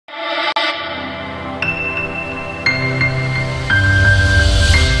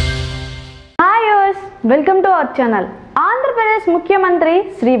Welcome to our channel. Andhra Pradesh ముఖ్యమంత్రి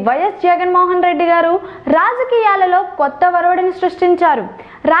Shri YS Jaganmohan Reddy గారు రాజకీయాలలో కొత్త వరవడిని సృష్టించారు.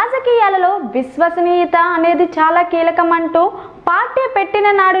 రాజకీయాలలో విశ్వసనీయత అనేది చాలా కీలకం అంటూ పార్టీ పెట్టిన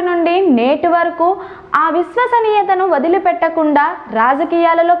నాడు నుండి నేటి వరకు ఆ విశ్వసనీయతను వదిలిపెట్టకుండా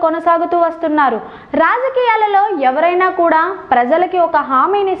రాజకీయాలలో కొనసాగుతూ వస్తున్నారు. రాజకీయాలలో ఎవరైనా కూడా ప్రజలకి ఒక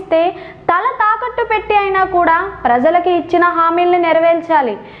హామీనిస్తే తల తాకట్టు పెట్టి అయినా కూడా ప్రజలకి ఇచ్చిన హామీల్ని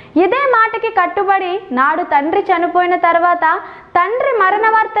నెరవేర్చాలి. ఇదే మాటకి కట్టుబడి నాడు తండ్రి చనిపోయిన తర్వాత తండ్రి మరణ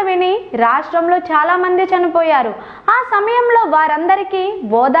వార్త విని రాష్ట్రంలో చాలా మంది చనిపోయారు. ఆ సమయంలో వారందరికీ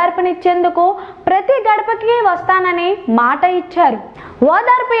ఓదార్పునిచ్చేందుకు ప్రతి గడపకి వస్తానని మాట ఇచ్చారు.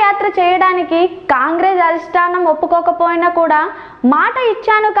 ఓదార్పు యాత్ర చేయడానికి కాంగ్రెస్ అధిష్టానం ఒప్పుకోకపోయినా కూడా మాట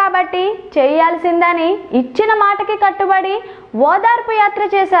ఇచ్చాను కాబట్టి చేయాల్సిందని ఇచ్చిన మాటకి కట్టుబడి ఓదార్పు యాత్ర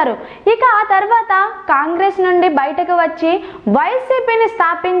చేశారు. ఇక ఆ తర్వాత కాంగ్రెస్ నుండి బయటకు వచ్చి వైసీపీని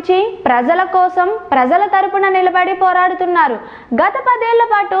స్థాపించి ప్రజల కోసం ప్రజల తరపున నిలబడి పోరాడుతున్నారు. గత 10 ఏళ్ల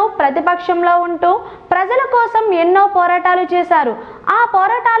పాటు ప్రతిపక్షంలో ఉంటూ ప్రజల కోసం ఎన్నో పోరాటాలు చేశారు. ఆ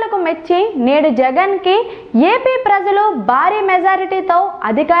పోరాటాలకు మెచ్చి నేడు జగన్కి ఏపీ ప్రజలు భారీ మెజారిటీతో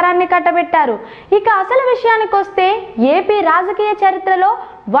అధికారాన్ని కట్టబెట్టారు. ఇక అసలు విషయానికి వస్తే ఏపీ రాజకీయ చరిత్రలో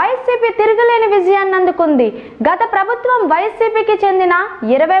వైసీపీ తిరుగులేని విజయాన్ని అందుకుంది. గత ప్రభుత్వం వైసీపీకి చెందిన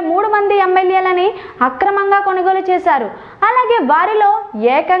 23 మంది ఎమ్మెల్యేలని అక్రమంగా కొనుగోలు చేశారు. అలాగే వారిలో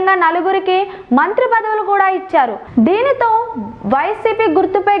ఏకంగా 4గురికి మంత్రి పదవులు కూడా ఇచ్చారు. దీనితో వైసీపీ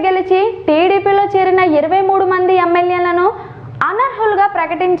గుర్తుపై గెలిచి టీడీపీలో చేరిన 23 మంది ఎమ్మెల్యేలను అనర్హులుగా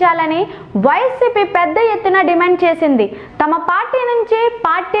ప్రకటించాలని వైసీపీ పెద్ద ఎత్తున డిమాండ్ చేసింది. తమ పార్టీ నుంచి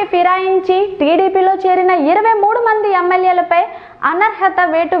పార్టీ ఫిరాయించి టీడీపీలో చేరిన 23 మంది ఎమ్మెల్యేలపై అనర్హత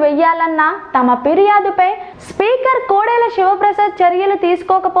వేటు వేయాలన్న తమ ఫిర్యాదుపై స్పీకర్ కోడెల శివప్రసాద్ చర్యలు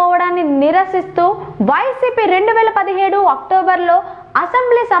తీసుకోకపోవడాన్ని నిరసిస్తూ వైసీపీ 2017 అక్టోబర్లో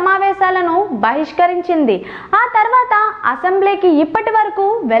అసెంబ్లీ సమావేశాలను బహిష్కరించింది. ఆ తర్వాత అసెంబ్లీకి ఇప్పటి వరకు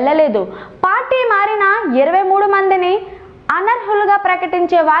వెళ్ళలేదు. పార్టీ మారిన 23 మందిని అనర్హులుగా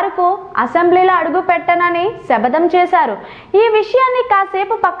ప్రకటించే వారికి అసెంబ్లీలో అడుగు పెట్టనని శపథం చేశారు. ఈ విషయాన్ని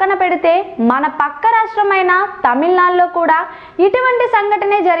కాసేపు పక్కన పెడితే మన పక్క రాష్ట్రమైన తమిళనాడులో కూడా ఇటువంటి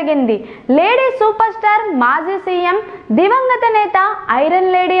సంఘటనే జరిగింది. లేడీ సూపర్ స్టార్, మాజీ సీఎం, దివంగత నేత,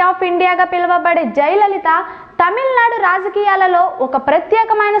 ఐరన్ లేడీ ఆఫ్ ఇండియాగా పిలువబడే జయలలిత తమిళనాడు రాజకీయాలలో ఒక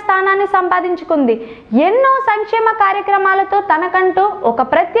ప్రత్యేకమైన స్థానాన్ని సంపాదించుకుంది. ఎన్నో సంక్షేమ కార్యక్రమాలతో తనకంటూ ఒక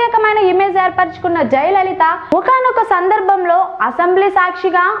ప్రత్యేకమైన ఇమేజ్ ఏర్పరచుకున్న జయలలిత ఒకానొక సందర్భంలో అసెంబ్లీ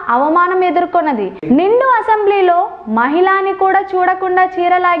సాక్షిగా అవమానం ఎదుర్కొన్నది. నిండు అసెంబ్లీలో మహిళని కూడా చూడకుండా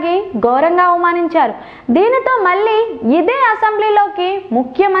చీరలాగి ఘోరంగా అవమానించారు. దీనితో మళ్ళీ ఇదే అసెంబ్లీలోకి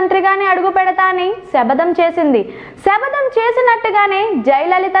ముఖ్యమంత్రిగానే అడుగు పెడతా అని శపథం చేసింది. శపథం చేసినట్టుగానే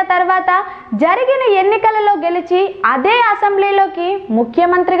జయలలిత తర్వాత జరిగిన ఎన్నికలలో గెలిచి అదే అసెంబ్లీలోకి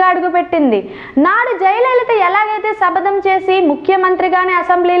ముఖ్యమంత్రిగా అడుగుపెట్టింది. నాడు జయలలిత ఎలాగైతే శపథం చేసి ముఖ్యమంత్రిగానే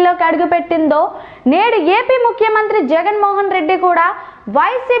అసెంబ్లీలోకి అడుగుపెట్టిందో నేడు ఏపీ ముఖ్యమంత్రి జగన్మోహన్ రెడ్డి కూడా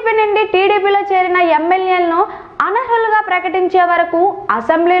వైసీపీ నుండి టీడీపీలో చేరిన ఎమ్మెల్యేలను అనర్హులుగా ప్రకటించే వరకు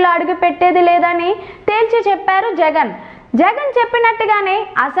అసెంబ్లీలో అడుగు పెట్టేది లేదని తేల్చి చెప్పారు జగన్. జగన్ చెప్పినట్టుగానే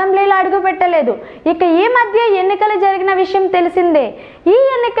అసెంబ్లీలో అడుగు పెట్టలేదు. ఇక ఈ మధ్య ఎన్నికలు జరిగిన విషయం తెలిసిందే. ఈ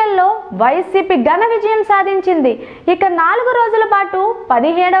ఎన్నికల్లో వైసీపీ ఘన విజయం సాధించింది. ఇక 4 రోజుల పాటు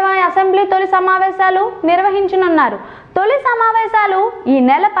 17వ అసెంబ్లీ తొలి సమావేశాలు నిర్వహించనున్నారు. తొలి సమావేశాలు ఈ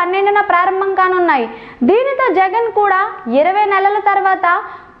నెల 12న ప్రారంభం కానున్నాయి. దీనితో జగన్ కూడా 20 నెలల తర్వాత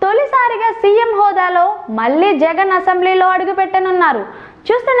తొలిసారిగా సీఎం హోదాలో మళ్ళీ జగన్ అసెంబ్లీలో అడుగు పెట్టనున్నారు.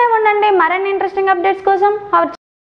 చూస్తూనే ఉండండి మరిన్ని ఇంట్రెస్టింగ్ అప్డేట్స్ కోసం.